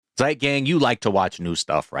Zeit Gang, you like to watch new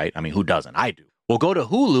stuff, right? I mean, who doesn't? I do. Well, go to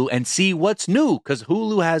Hulu and see what's new, because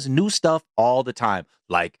Hulu has new stuff all the time,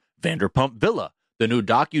 like Vanderpump Villa, the new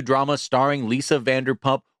docudrama starring Lisa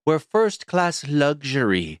Vanderpump, where first-class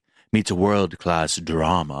luxury meets world-class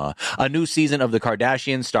drama. A new season of The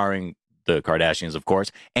Kardashians starring the Kardashians, of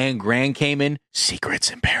course, and Grand Cayman,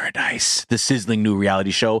 Secrets in Paradise, the sizzling new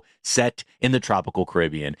reality show set in the tropical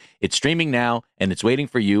Caribbean. It's streaming now, and it's waiting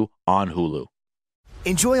for you on Hulu.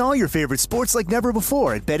 Enjoy all your favorite sports like never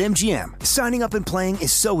before at BetMGM. Signing up and playing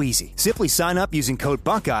is so easy. Simply sign up using code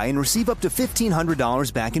Buckeye and receive up to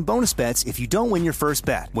 $1,500 back in bonus bets if you don't win your first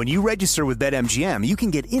bet. When you register with BetMGM, you can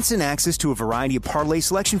get instant access to a variety of parlay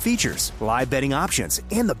selection features, live betting options,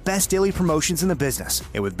 and the best daily promotions in the business.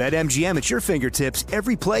 And with BetMGM at your fingertips,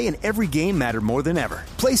 every play and every game matter more than ever.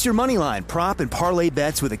 Place your moneyline, prop, and parlay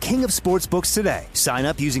bets with the king of sportsbooks today. Sign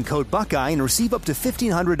up using code Buckeye and receive up to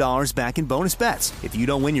 $1,500 back in bonus bets if you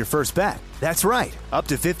don't win your first bet. That's right, up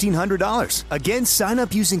to $1,500. Again, sign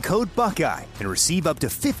up using code Buckeye and receive up to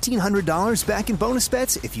 $1,500 back in bonus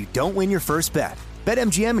bets if you don't win your first bet.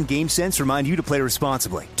 BetMGM and GameSense remind you to play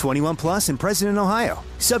responsibly. 21 plus and present in Ohio.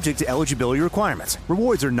 Subject to eligibility requirements.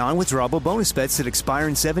 Rewards are non-withdrawable bonus bets that expire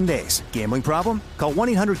in 7 days. Gambling problem? Call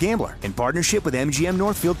 1-800-GAMBLER in partnership with MGM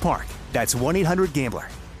Northfield Park. That's 1-800-GAMBLER.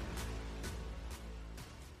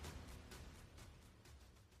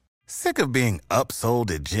 Sick of being upsold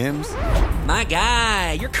at gyms? My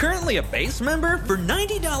guy, you're currently a base member? For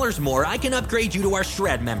 $90 more, I can upgrade you to our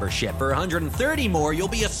Shred membership. For $130 more, you'll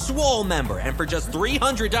be a Swole member. And for just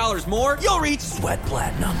 $300 more, you'll reach Sweat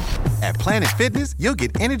Platinum. At Planet Fitness, you'll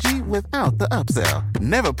get energy without the upsell.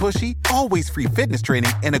 Never pushy, always free fitness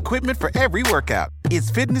training and equipment for every workout. It's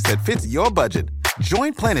fitness that fits your budget.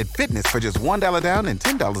 Join Planet Fitness for just $1 down and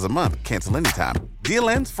 $10 a month. Cancel anytime. Deal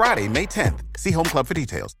ends Friday, May 10th. See Home Club for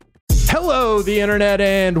details. Hello, the internet,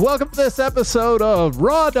 and welcome to this episode of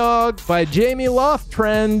Raw Dog by Jamie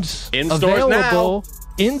LofTrend. In stores now.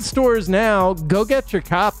 In stores now. Go get your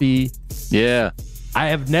copy. Yeah. I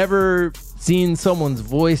have never seen someone's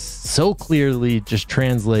voice so clearly just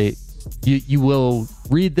translate. You will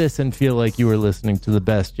read this and feel like you are listening to the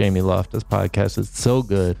best Jamie Loftus podcast. It's so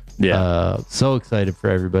good. Yeah. So excited for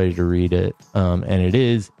everybody to read it. And it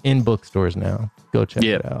is in bookstores now. Go check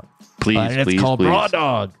it out. Please, and it's called Raw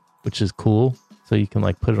Dog, which is cool. So you can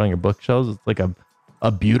like put it on your bookshelves. It's like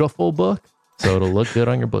a beautiful book. So it'll look good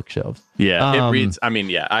on your bookshelves. Yeah, it reads. I mean,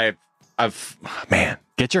 yeah, man,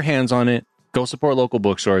 get your hands on it. Go support local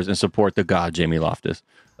bookstores and support the god Jamie Loftus.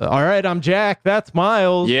 All right, I'm Jack. That's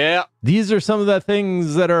Miles. Yeah. These are some of the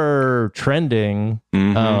things that are trending.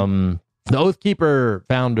 Mm-hmm. The Oathkeeper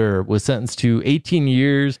founder was sentenced to 18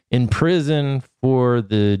 years in prison for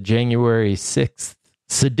the January 6th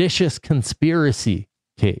seditious conspiracy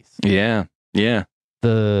case. Yeah.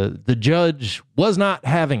 The judge was not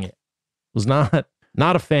having it. Was not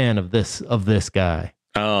a fan of this guy.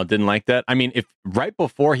 Oh, didn't like that. I mean, if right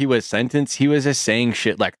before he was sentenced, he was just saying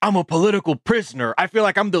shit like, "I'm a political prisoner. I feel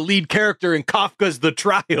like I'm the lead character in Kafka's The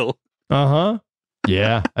Trial."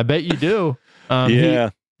 Yeah, I bet you do.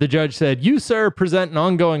 The judge said, "You, sir, present an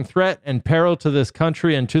ongoing threat and peril to this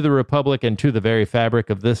country and to the republic and to the very fabric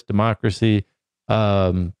of this democracy."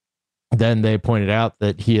 Then they pointed out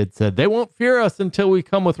that he had said, "They won't fear us until we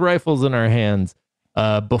come with rifles in our hands,"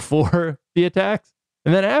 before the attacks.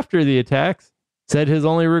 And then after the attacks, said his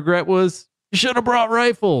only regret was, "You should have brought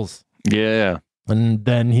rifles." Yeah. And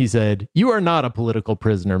then he said, "You are not a political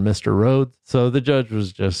prisoner, Mr. Rhodes." So the judge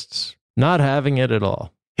was just not having it at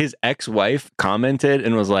all. His ex-wife commented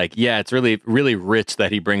and was like, "Yeah, it's really, really rich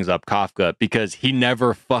that he brings up Kafka because he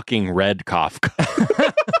never fucking read Kafka."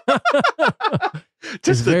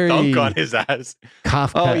 Just a dunk on his ass.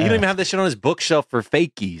 Kafka. Oh, he didn't even have this shit on his bookshelf for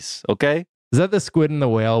fakies, okay? Is that the Squid and the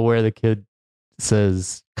Whale where the kid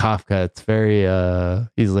says Kafka? It's very,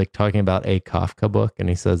 he's like talking about a Kafka book and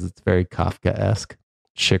he says it's very Kafka-esque.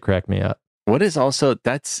 Shit cracked me up. What is also,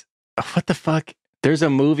 what the fuck? There's a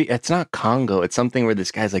movie, it's not Congo, it's something where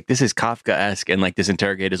this guy's like, "This is Kafka-esque," and like this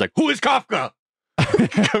interrogator's like, "Who is Kafka?" I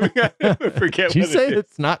forget. Did you say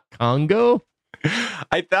it's not Congo?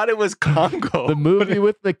 I thought it was Congo. The movie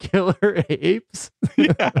with the killer apes?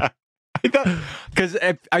 Yeah. I thought, because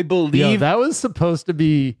I believe that was supposed to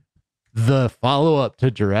be the follow-up to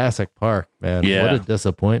Jurassic Park, man. Yeah. What a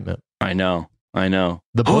disappointment. I know. Who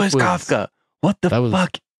is was, Kafka? What the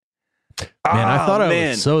fuck? Man, I thought I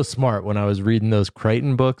was so smart when I was reading those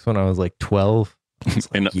Crichton books when I was like 12.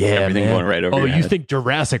 And everything going right over your head. You think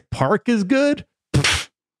Jurassic Park is good?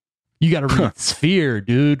 You got to read Sphere,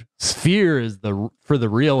 dude. Sphere is for the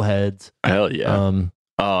real heads. Hell yeah.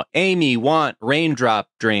 Amy want raindrop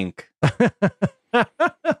drink.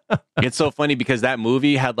 It's so funny because that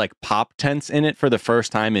movie had like pop tents in it for the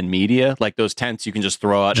first time in media. Like those tents you can just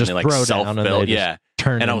throw out and they like self-fill. Yeah.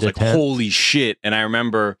 And I was like, tents. Holy shit. And I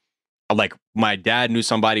remember like my dad knew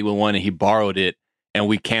somebody with one and he borrowed it and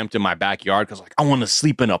we camped in my backyard because like I want to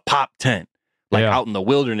sleep in a pop tent. Like out in the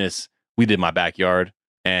wilderness, we did my backyard.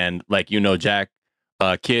 And like, Jack,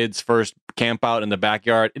 kids first camp out in the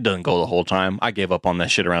backyard. It doesn't go the whole time. I gave up on that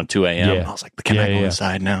shit around 2 a.m. I was like, can I go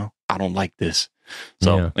inside now? I don't like this.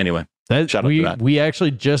 So anyway, shout out to that. We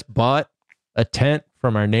actually just bought a tent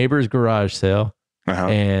from our neighbor's garage sale.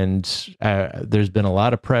 And there's been a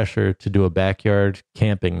lot of pressure to do a backyard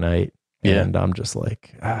camping night. And I'm just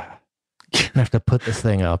like, I have to put this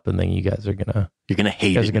thing up, and then you guys are gonna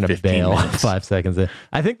hate it. You're gonna bail 5 seconds in.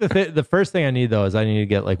 I think the first thing I need though is I need to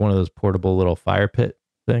get like one of those portable little fire pit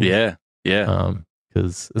things. Yeah.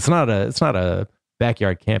 Because it's not a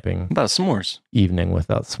backyard camping about s'mores evening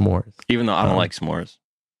without s'mores. Even though I don't like s'mores.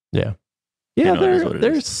 Yeah.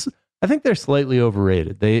 I think they're slightly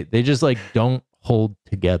overrated. They just like don't hold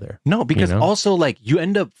together. No, because also like you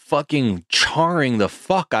end up fucking charring the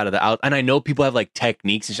fuck out of the out. And I know people have like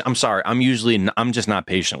techniques. I'm sorry. I'm just not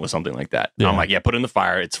patient with something like that. I'm like, put in the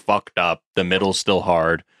fire. It's fucked up. The middle's still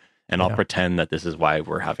hard. And I'll pretend that this is why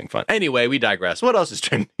we're having fun. Anyway, we digress. What else is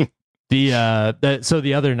trending? So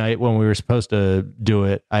the other night when we were supposed to do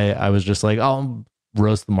it, I was just like, I'll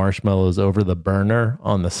roast the marshmallows over the burner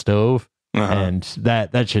on the stove. And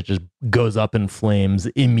that shit just goes up in flames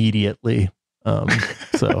immediately.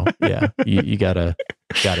 So yeah, you gotta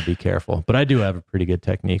be careful. But I do have a pretty good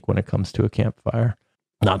technique when it comes to a campfire.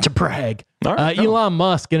 Not to brag. Elon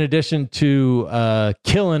Musk, in addition to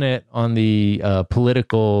killing it on the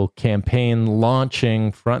political campaign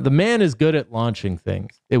launching front, the man is good at launching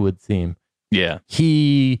things, it would seem. Yeah.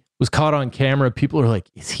 He was caught on camera. People are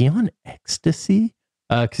like, is he on ecstasy?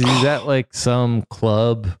 Because he's at like some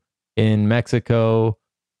club in Mexico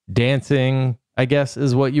dancing, I guess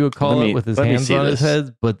is what you would call it, with his hands on his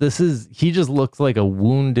head. But he just looks like a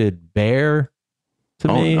wounded bear to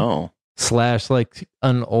me. No. / like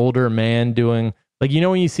an older man doing like,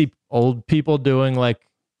 when you see old people doing like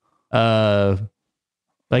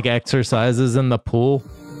exercises in the pool.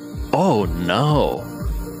 Oh no.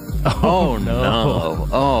 Oh no.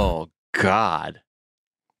 Oh God.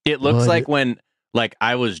 It looks like when like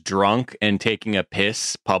I was drunk and taking a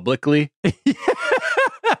piss publicly.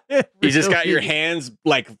 You just got your hands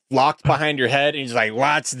like locked behind your head and you're just like,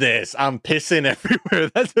 watch this. I'm pissing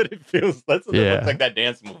everywhere. That's what it feels. That's what it looks like that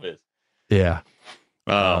dance move is. Yeah.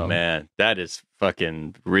 Oh man, that is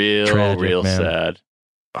fucking real tragic, sad.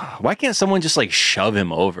 Why can't someone just like shove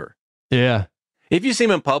him over? Yeah. If you see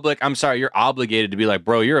him in public, I'm sorry, you're obligated to be like,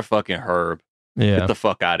 bro, you're a fucking herb. Yeah. Get the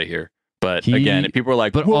fuck out of here. But again, if people are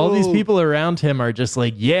like, but whoa. all these people around him are just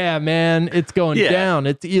like, yeah, man, it's going down.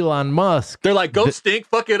 It's Elon Musk. They're like, go stink,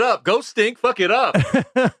 fuck it up. Go stink, fuck it up.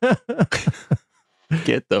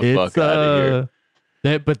 Get the fuck out of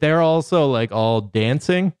here. But they're also like all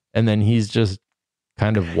dancing, and then he's just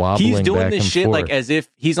kind of wobbling. He's doing back this and shit forth. like as if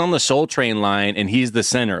he's on the Soul Train line and he's the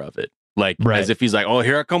center of it. Like as if he's like, oh,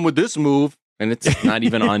 here I come with this move, and it's not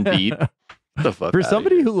even on beat. The fuck for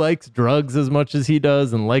somebody who likes drugs as much as he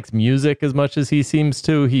does and likes music as much as he seems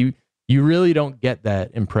to, you really don't get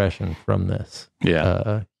that impression from this.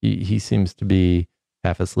 He seems to be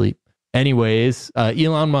half asleep. Anyways,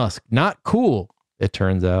 Elon Musk, not cool, it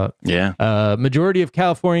turns out. Majority of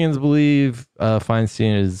Californians believe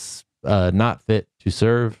Feinstein is not fit to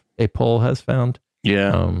serve, a poll has found.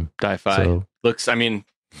 Die-fi. Looks, I mean,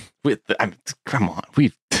 come on,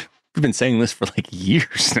 we've been saying this for like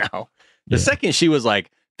years now. The second she was like,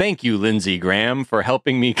 thank you, Lindsey Graham, for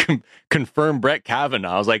helping me confirm Brett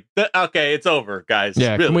Kavanaugh. I was like, okay, it's over, guys.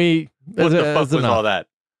 Yeah, really? Can we... What the fuck was all that?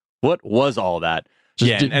 What was all that?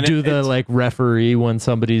 Just do the like referee when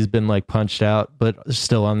somebody's been like punched out, but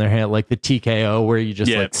still on their hand, like the TKO where you just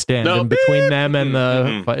like stand in between them and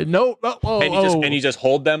the fight. And you just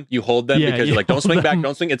hold them. You hold them because you're like, don't swing back,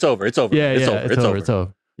 don't swing. It's over. It's over. It's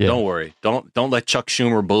over. Yeah. Don't worry. Don't let Chuck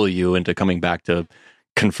Schumer bully you into coming back to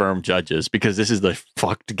confirm judges, because this is the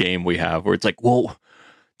fucked game we have where it's like, well,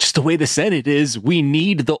 just the way the Senate is, we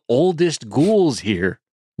need the oldest ghouls here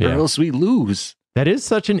or else we lose. That is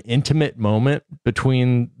such an intimate moment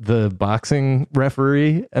between the boxing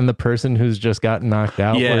referee and the person who's just gotten knocked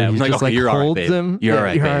out. Yeah, where he like, just okay, like holds him. You're all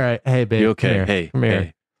right. You're all right. Hey, babe. You okay? Come here. Come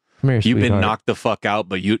here. Come here, You've been sweetheart. knocked the fuck out,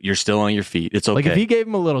 but you're still on your feet. It's okay. Like if he gave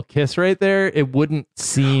him a little kiss right there, it wouldn't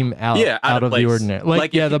seem out of the ordinary.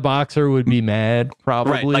 Like the boxer would be mad,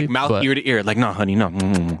 probably. Right, like mouth ear to ear. Like, no, honey, no.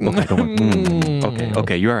 Okay, don't worry.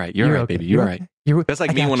 Okay, you're all right. You're all right, baby. You're all right. That's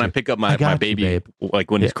like me when I pick up my baby, babe.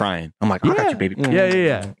 like when he's crying. I'm like, I got you, baby.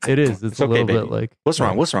 Yeah. It is. It's a little baby. bit like, what's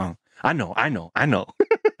wrong? What's wrong? I know. I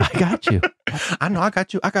got you. I know. I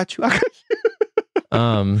got you.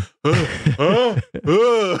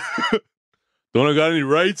 Don't I got any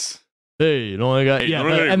rights? Hey, you know I got. Yeah,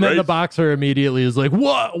 and then the boxer immediately is like,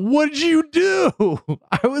 "What? What did you do?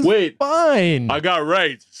 I was fine. I got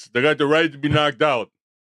rights. They got the right to be knocked out."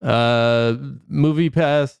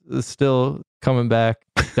 MoviePass is still coming back,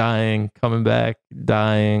 dying, coming back,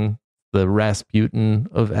 dying. The Rasputin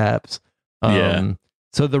of apps.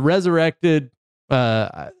 So the resurrected.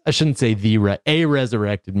 I shouldn't say a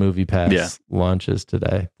resurrected MoviePass launches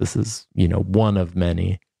today. This is one of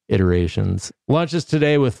many iterations. Launches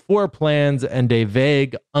today with 4 plans and a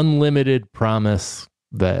vague, unlimited promise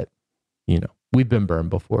that, we've been burned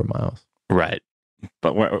before, Miles. Right.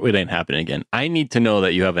 But it ain't happening again. I need to know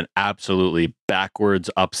that you have an absolutely backwards,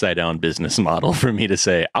 upside down business model for me to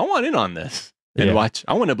say, I want in on this and watch.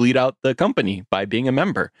 I want to bleed out the company by being a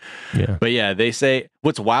member. Yeah. But yeah, they say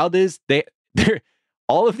what's wild is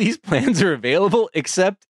all of these plans are available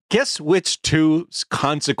except guess which 2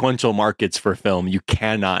 consequential markets for film you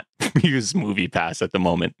cannot use MoviePass at the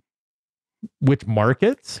moment? Which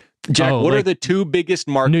markets? Jack, what are the 2 biggest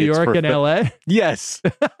markets? New York and LA? Yes.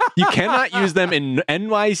 You cannot use them in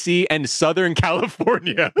NYC and Southern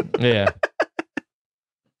California. Yeah.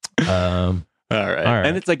 All right.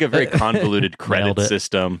 And it's like a very convoluted credit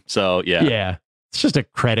system. So, yeah. Yeah. It's just a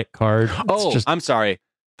credit card. I'm sorry.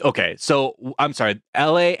 Okay, so I'm sorry.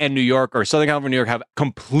 LA and New York or Southern California, New York have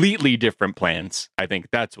completely different plans. I think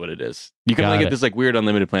that's what it is. You can only get this like weird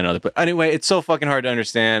unlimited plan. But anyway, it's so fucking hard to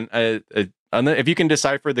understand. If you can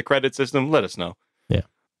decipher the credit system, let us know. Yeah.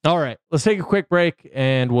 All right, let's take a quick break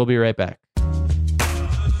and we'll be right back.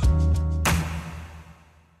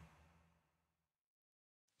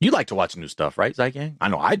 You like to watch new stuff, right, Zygang? I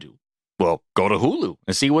know I do. Well, go to Hulu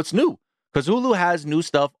and see what's new. Because Hulu has new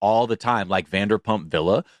stuff all the time, like Vanderpump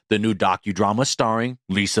Villa, the new docudrama starring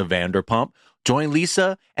Lisa Vanderpump. Join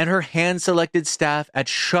Lisa and her hand-selected staff at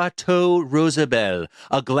Chateau Rosabelle,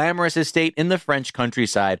 a glamorous estate in the French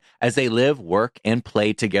countryside, as they live, work, and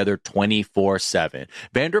play together 24/7.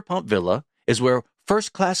 Vanderpump Villa is where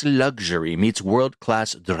first-class luxury meets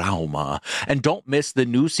world-class drama. And don't miss the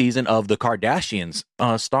new season of The Kardashians,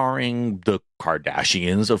 starring the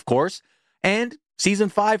Kardashians, of course. And Season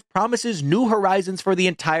 5 promises new horizons for the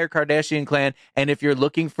entire Kardashian clan, and if you're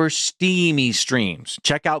looking for steamy streams,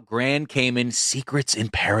 check out Grand Cayman Secrets in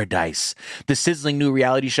Paradise, the sizzling new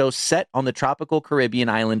reality show set on the tropical Caribbean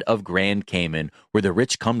island of Grand Cayman, where the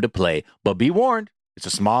rich come to play. But be warned, it's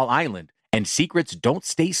a small island, and secrets don't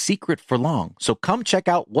stay secret for long. So come check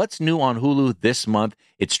out what's new on Hulu this month.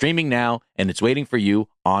 It's streaming now, and it's waiting for you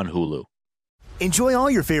on Hulu. Enjoy all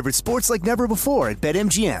your favorite sports like never before at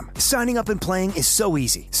BetMGM. Signing up and playing is so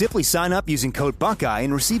easy. Simply sign up using code Buckeye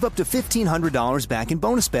and receive up to $1,500 back in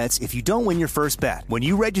bonus bets if you don't win your first bet. When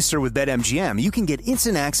you register with BetMGM, you can get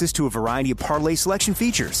instant access to a variety of parlay selection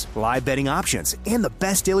features, live betting options, and the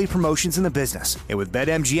best daily promotions in the business. And with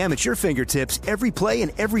BetMGM at your fingertips, every play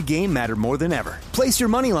and every game matter more than ever. Place your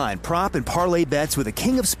moneyline, prop, and parlay bets with the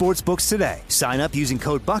king of sportsbooks today. Sign up using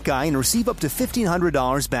code Buckeye and receive up to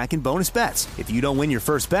 $1,500 back in bonus bets if you don't win your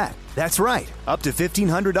first bet. That's right, up to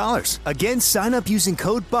 $1,500. Again, sign up using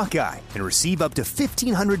code Buckeye and receive up to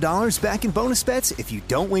 $1,500 back in bonus bets if you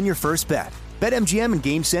don't win your first bet. BetMGM and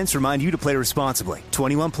GameSense remind you to play responsibly.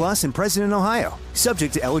 21 plus and present in Ohio.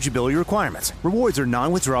 Subject to eligibility requirements. Rewards are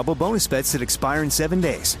non-withdrawable bonus bets that expire in 7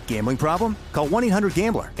 days. Gambling problem? Call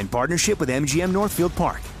 1-800-GAMBLER in partnership with MGM Northfield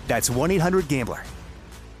Park. That's 1-800-GAMBLER.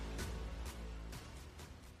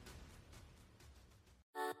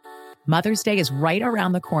 Mother's Day is right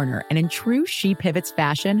around the corner, and in true She Pivots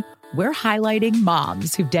fashion, we're highlighting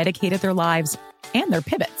moms who've dedicated their lives and their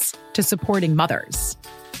pivots to supporting mothers.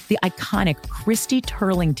 The iconic Christy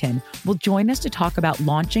Turlington will join us to talk about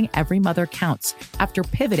launching Every Mother Counts after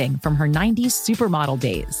pivoting from her 90s supermodel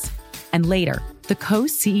days. And later, the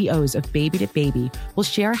co-CEOs of Baby to Baby will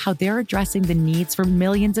share how they're addressing the needs for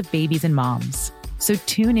millions of babies and moms. So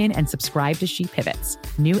tune in and subscribe to She Pivots.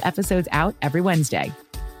 New episodes out every Wednesday.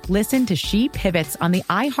 Listen to She Pivots on the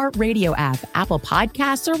iHeartRadio app, Apple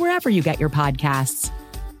Podcasts, or wherever you get your podcasts.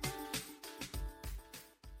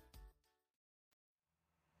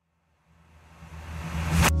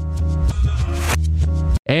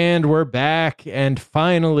 And we're back, and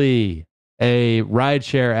finally, a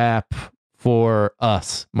rideshare app for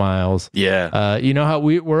us, Miles. Yeah. You know how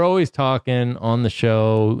we're always talking on the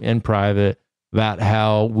show in private about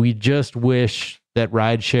how we just wish that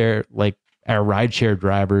rideshare, like, our rideshare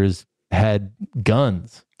drivers had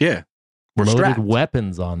guns. Yeah. loaded strapped.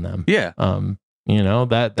 weapons on them. Yeah.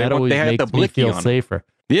 That always makes me feel safer.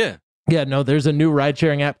 Yeah. Yeah, no, there's a new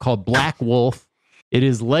ride-sharing app called Black Wolf. It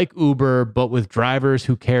is like Uber, but with drivers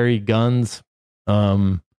who carry guns.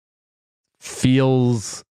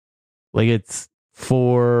 Feels like it's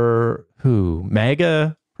for who?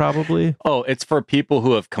 MAGA, probably? Oh, it's for people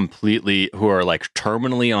who are like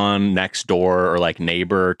terminally on Nextdoor or like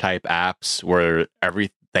neighbor type apps where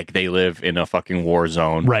they live in a fucking war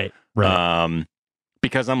zone. Right.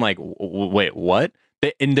 Because I'm like, wait, what?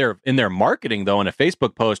 In their marketing though, in a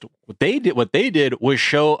Facebook post, what they did was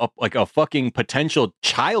show a fucking potential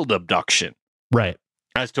child abduction. Right.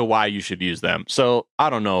 As to why you should use them. So I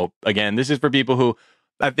don't know. Again, this is for people who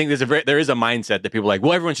I think there is a mindset that people are like,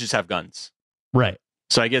 well, everyone should just have guns. Right.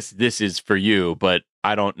 So I guess this is for you, but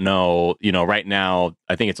I don't know. Right now,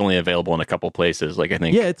 I think it's only available in a couple places. Like I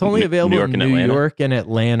think, it's only available in New York and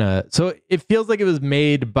Atlanta. So it feels like it was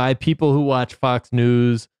made by people who watch Fox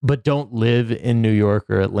News but don't live in New York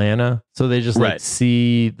or Atlanta. So they just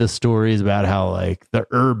see the stories about how like the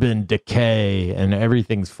urban decay and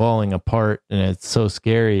everything's falling apart and it's so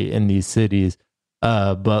scary in these cities.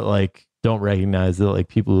 But like don't recognize that like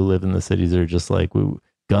people who live in the cities are just like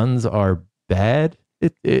guns are bad.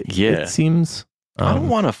 It seems. I don't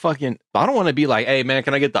want to be like, hey man,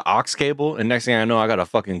 can I get the aux cable? And next thing I know, I got a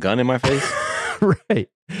fucking gun in my face. Right.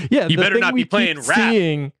 Yeah. You better not be playing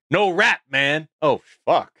rap. No rap, man. Oh,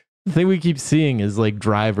 fuck. The thing we keep seeing is like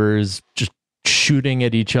drivers just shooting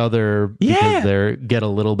at each other because they get a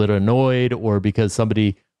little bit annoyed or because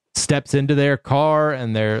somebody steps into their car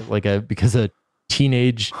and they're like because a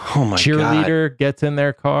teenage cheerleader gets in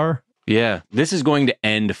their car. Yeah. This is going to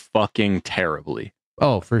end fucking terribly.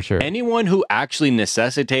 Oh, for sure. Anyone who actually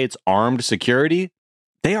necessitates armed security,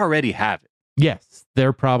 they already have it. Yes,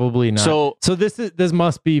 they're probably not. So this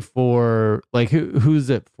must be for like who's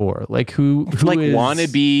it for? Like who like is...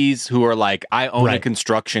 wannabes who are like, I own a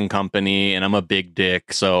construction company and I'm a big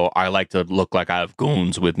dick, so I like to look like I have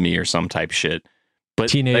goons with me or some type shit. But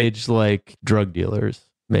teenage like drug dealers.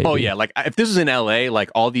 Maybe. Oh yeah, like if this was in LA, like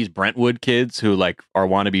all these Brentwood kids who like are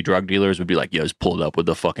wannabe drug dealers would be like, yo, just pulled up with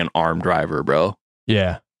a fucking armed driver, bro.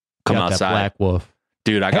 Yeah. Come outside. Black Wolf.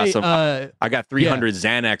 Dude, I got I got 300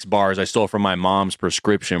 Xanax bars I stole from my mom's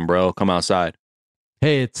prescription, bro. Come outside.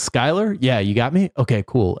 Hey, it's Skylar. Yeah, you got me? Okay,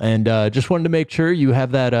 cool. And just wanted to make sure you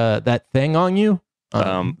have that thing on you.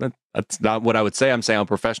 That's not what I would say. I'm saying I'm a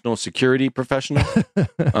professional security professional.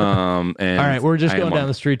 And all right, we're just going down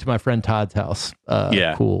the street to my friend Todd's house.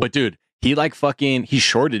 Yeah, cool. But dude, he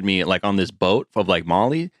shorted me like on this boat of like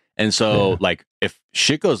Molly. And so like if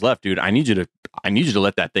shit goes left, dude, I need you to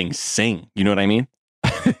let that thing sing. You know what I mean?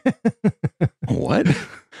 What?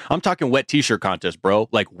 I'm talking wet t-shirt contest, bro.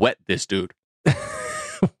 Like wet this dude.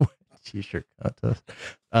 T-shirt contest.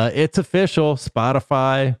 It's official.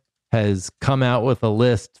 Spotify has come out with a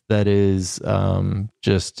list that is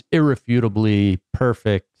just irrefutably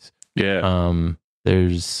perfect. Yeah.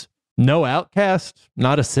 There's no Outkast,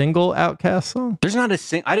 not a single Outkast song. There's not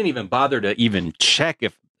a I didn't even bother to even check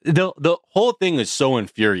if the whole thing is so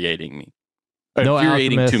infuriating me. No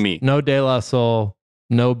infuriating Alchemist, to me. No De La Soul,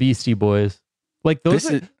 no Beastie Boys. Like those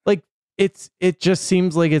like it just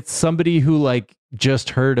seems like it's somebody who like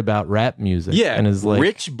just heard about rap music. Yeah. And is like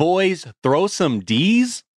Rich Boys Throw Some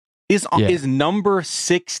D's is number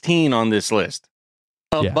 16 on this list.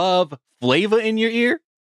 Above Flavor in Your Ear?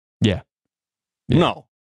 Yeah. No.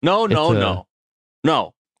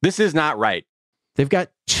 No. This is not right. They've got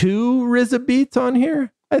 2 RZA beats on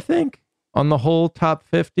here, I think, on the whole top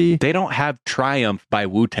 50. They don't have Triumph by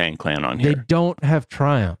Wu-Tang Clan on here. They don't have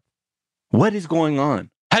Triumph. What is going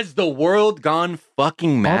on? Has the world gone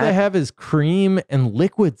fucking mad? All they have is Cream and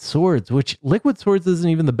Liquid Swords, which Liquid Swords isn't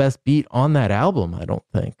even the best beat on that album, I don't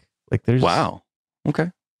think. Like there's Wow. Okay.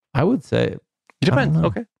 I would say it depends.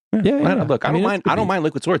 Okay. Yeah. Look, I don't mind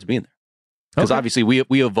Liquid Swords being there. Because obviously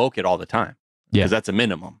we evoke it all the time. Yeah. Because that's a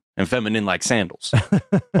minimum. And feminine like sandals.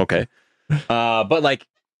 Okay. But like,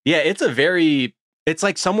 yeah, it's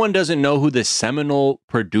like someone doesn't know who the seminal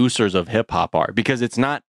producers of hip hop are because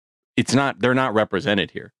they're not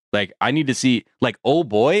represented here. Like I need to see like Oh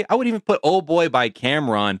Boy. I would even put Oh Boy by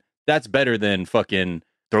Cameron. That's better than fucking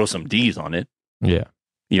Throw Some D's on it. Yeah.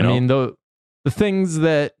 You know? I mean, the things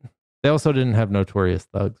that they also didn't have Notorious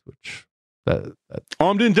Thugs, which that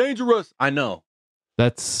Armed and Dangerous. I know.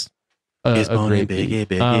 That's a great beat.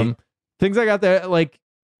 Things I got there, like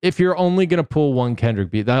if you're only gonna pull one Kendrick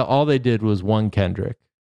beat, all they did was one Kendrick,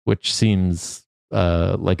 which seems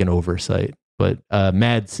like an oversight. But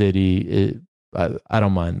Mad City, I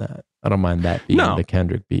don't mind that. I don't mind that being the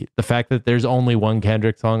Kendrick beat. The fact that there's only one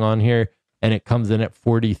Kendrick song on here and it comes in at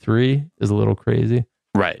 43 is a little crazy.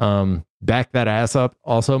 Right. Back That Ass Up,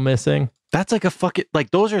 also missing. That's like a fucking,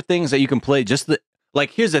 like, those are things that you can play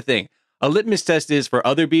like, here's the thing. A litmus test is for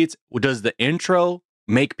other beats, does the intro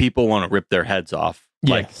make people want to rip their heads off,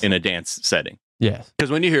 like in a dance setting? Yes.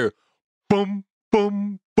 Because when you hear boom,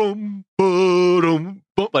 boom, boom, boom,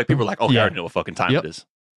 boom, like people are like, okay, I already know what fucking time it is.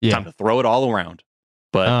 Yeah. Time to throw it all around.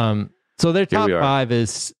 But so their top 5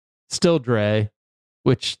 is still Dre,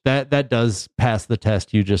 which that does pass the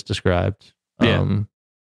test you just described.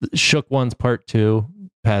 Shook One's Part 2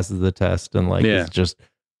 passes the test and like it's just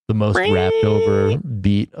the most rapped over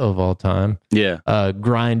beat of all time. Yeah.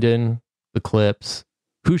 Grindin', The Clips.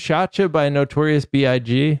 Who Shot Ya by Notorious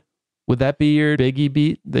B.I.G. Would that be your Biggie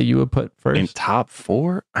beat that you would put first? In top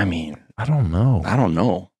 4? I mean, I don't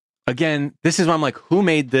know. Again, this is why I'm like, who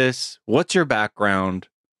made this? What's your background?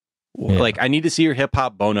 Yeah. Like, I need to see your hip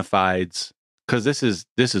hop bona fides, because this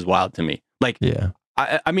is wild to me. Like,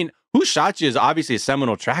 I mean, Who Shot You is obviously a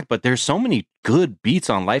seminal track, but there's so many good beats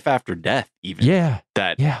on Life After Death, even.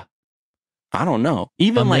 That I don't know.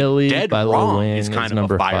 Even like Dead Wrong is kind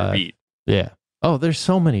of a fire beat. Yeah. Oh, there's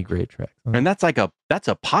so many great tracks. And that's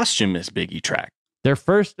a posthumous Biggie track. Their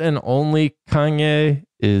first and only Kanye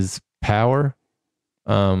is Power.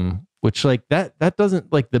 Which like that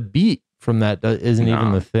doesn't, like, the beat from that isn't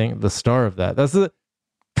even the star of that. That's the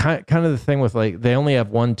kind of the thing with, like, they only have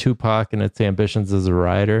one Tupac and it's Ambitions as a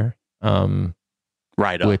Rider. Ambitions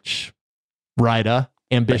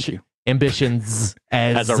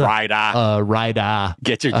as a rider.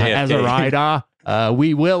 Get your damn as a rider.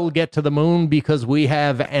 We will get to the moon because we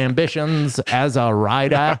have ambitions as a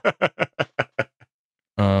rider.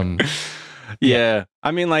 Yeah.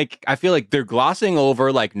 I mean, like, I feel like they're glossing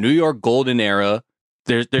over like New York golden era.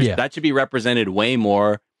 There's that should be represented way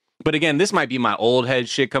more. But again, this might be my old head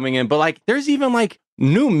shit coming in. But like, there's even like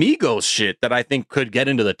new Migos shit that I think could get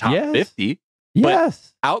into the top 50.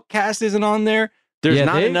 Yes. But Outkast isn't on there. There's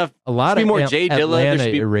not enough. A lot of more Jay Dilla.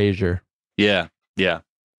 Atlanta Erasure. Yeah.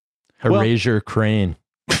 Erasure Crane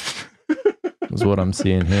is what I'm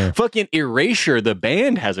seeing here. Fucking Erasure, the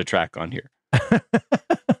band, has a track on here.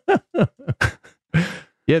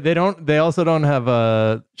 Yeah, they also don't have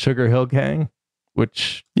a Sugar Hill Gang,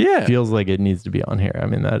 which feels like it needs to be on here. I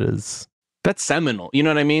mean, that's seminal. You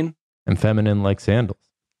know what I mean? And feminine like sandals.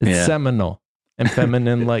 It's seminal and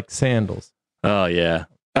feminine like sandals. Oh yeah.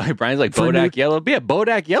 Brian's like Bodak Yellow. Yeah,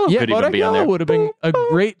 Bodak Yellow could even be on there. Would have been a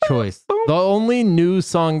great choice. The only new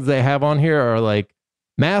songs they have on here are like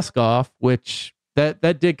Mask Off, which that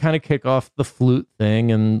did kind of kick off the flute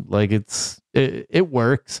thing, and like it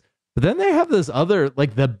works. But then they have this other,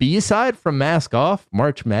 like, the B-side from Mask Off,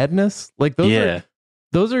 March Madness. Like,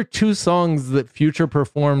 those are two songs that Future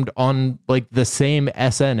performed on like the same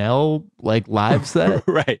SNL like live set.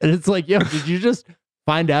 Right. And it's like, yo, did you just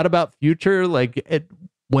find out about Future like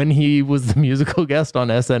when he was the musical guest on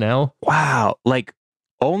SNL? Wow. Like,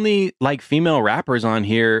 only like female rappers on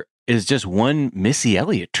here is just one Missy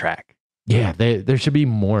Elliott track. Yeah, there should be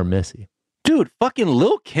more Missy. Dude, fucking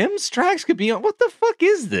Lil Kim's tracks could be on. What the fuck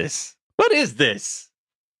is this? What is this?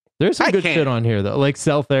 There's some good shit on here though. Like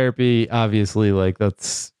Cell Therapy, obviously, like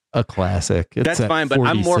that's a classic. That's fine, but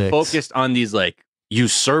I'm more focused on these like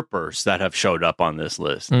usurpers that have showed up on this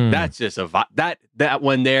list. That's just that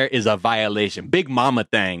one there is a violation. Big Mama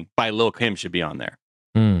Thing by Lil Kim should be on there.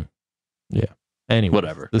 Yeah. Anyway,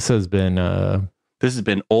 whatever. This has been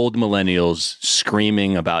old millennials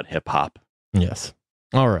screaming about hip hop. Yes.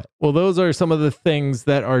 All right. Well, those are some of the things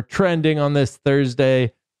that are trending on this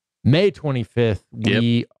Thursday, May 25th.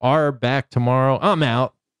 We are back tomorrow. I'm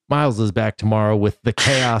out. Miles is back tomorrow with the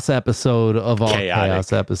chaos episode of all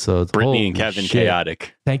chaos episodes. Brittany and Kevin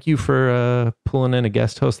chaotic. Thank you for pulling in a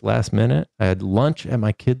guest host last minute. I had lunch at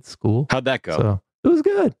my kid's school. How'd that go? So it was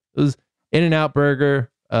good. It was In-N-Out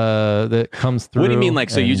Burger that comes through. What do you mean? Like,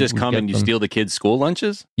 so you just come and you steal the kids' school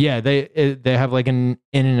lunches? Yeah, they have like an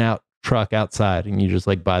In-N-Out truck outside, and you just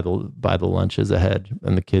like buy the lunches ahead,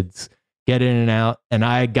 and the kids get in and out. And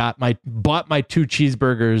I bought my 2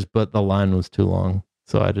 cheeseburgers, but the line was too long,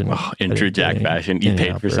 so I didn't. In true Jack fashion, you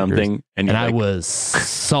paid for burgers. Something, and I was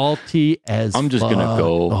salty as I'm just gonna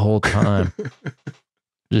go the whole time.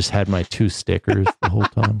 Just had my 2 stickers the whole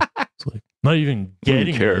time. It's like not even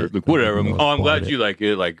getting it. Like, whatever. I'm glad you like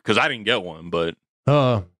it, like, because I didn't get one, but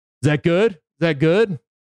is that good? Is that good?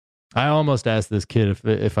 I almost asked this kid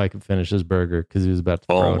if I could finish his burger because he was about to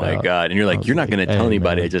throw it out. God. And you're like, you're not going to tell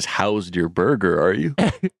anybody man. I just housed your burger, are you?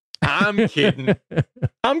 I'm kidding.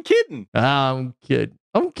 I'm kidding. I'm kidding.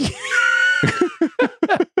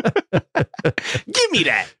 Give me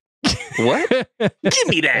that. What? Give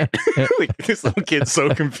me that. Like, this little kid's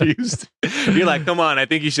so confused. You're like, come on, I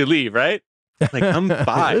think you should leave, right? Like, I'm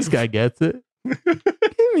 5. This guy gets it. Give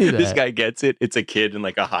me that. This guy gets it. It's a kid in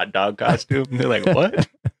like a hot dog costume. They're like, what?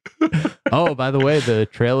 Oh, by the way, the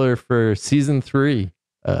trailer for season 3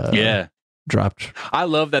 dropped. I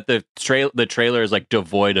love that the trailer is like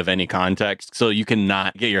devoid of any context, so you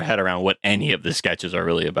cannot get your head around what any of the sketches are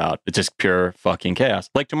really about. It's just pure fucking chaos.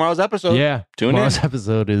 Like tomorrow's episode. Yeah, tomorrow's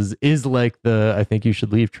episode is like the I think you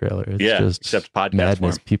should leave trailer. It's just except podcast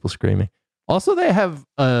madness, form. people screaming. Also, they have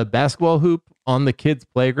a basketball hoop on the kids'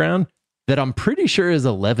 playground that I'm pretty sure is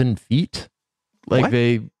 11 feet. Like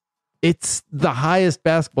what? It's the highest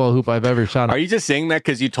basketball hoop I've ever shot. Are you just saying that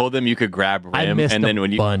because you told them you could grab rim? I missed and then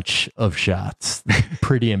a bunch of shots.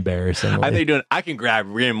 Pretty embarrassing. Are they doing? I can grab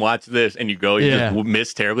rim. Watch this, and you go. You just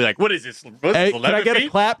miss terribly. Like, what is this? Hey, could I get a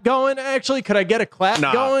clap going? Actually, could I get a clap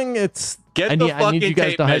going? Get the fucking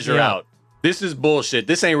tape measure out. This is bullshit.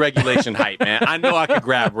 This ain't regulation height, man. I know I could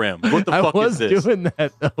grab rim. What the fuck is this? I was doing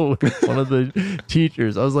that though with one of the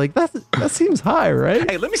teachers. I was like, that seems high, right?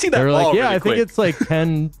 Hey, let me see that. They were ball like, yeah, really I quick. think it's like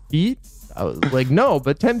 10 feet. I was like, no,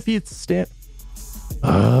 but 10 feet's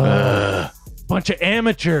bunch of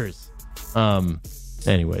amateurs.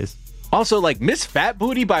 Anyways. Also, like Miss Fat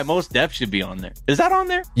Booty by Most Def should be on there. Is that on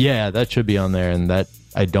there? Yeah, that should be on there, and that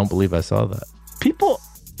I don't believe I saw that. People,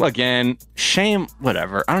 again, shame,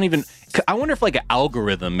 whatever. I wonder if like an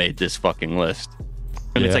algorithm made this fucking list.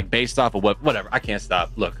 And it's like based off of whatever. I can't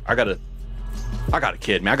stop. Look, I got a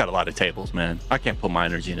kid, man. I got a lot of tables, man. I can't put my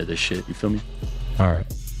energy into this shit. You feel me? All right.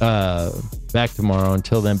 Back tomorrow.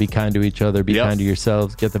 Until then, be kind to each other. Be kind to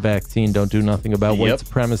yourselves. Get the vaccine. Don't do nothing about white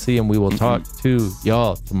supremacy. And we will talk to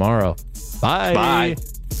y'all tomorrow. Bye. Bye.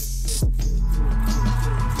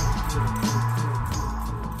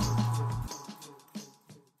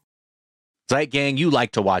 Right, gang, you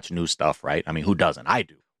like to watch new stuff, right? I mean, who doesn't? I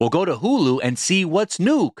do. Well, go to Hulu and see what's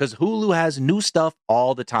new, because Hulu has new stuff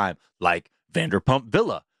all the time, like Vanderpump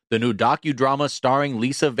Villa, the new docudrama starring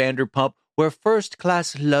Lisa Vanderpump, where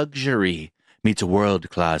first-class luxury meets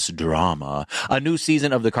world-class drama. A new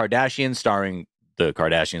season of The Kardashians starring the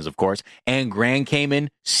Kardashians, of course, and Grand Cayman,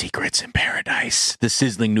 Secrets in Paradise, the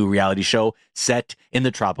sizzling new reality show set in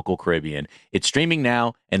the tropical Caribbean. It's streaming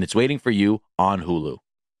now, and it's waiting for you on Hulu.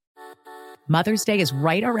 Mother's Day is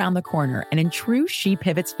right around the corner, and in true She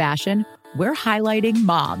Pivots fashion, we're highlighting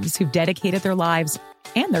moms who've dedicated their lives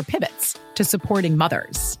and their pivots to supporting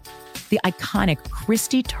mothers. The iconic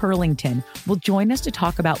Christy Turlington will join us to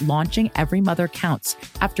talk about launching Every Mother Counts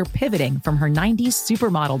after pivoting from her 90s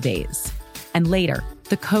supermodel days. And later,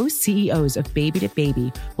 the co-CEOs of Baby to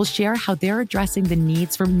Baby will share how they're addressing the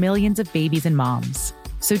needs for millions of babies and moms.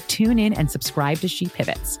 So tune in and subscribe to She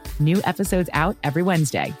Pivots. New episodes out every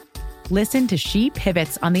Wednesday. Listen to She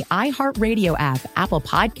Pivots on the iHeartRadio app, Apple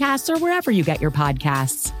Podcasts, or wherever you get your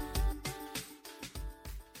podcasts.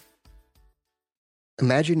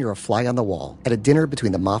 Imagine you're a fly on the wall at a dinner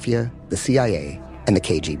between the mafia, the CIA, and the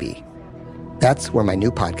KGB. That's where my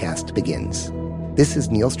new podcast begins. This is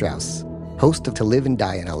Neil Strauss, host of To Live and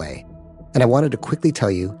Die in LA, and I wanted to quickly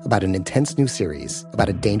tell you about an intense new series about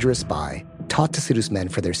a dangerous spy taught to seduce men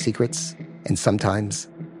for their secrets and sometimes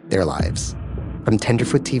their lives. From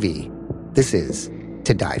Tenderfoot TV, this is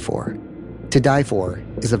To Die For. To Die For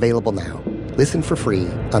is available now. Listen for free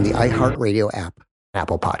on the iHeartRadio app,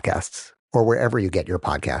 Apple Podcasts, or wherever you get your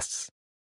podcasts.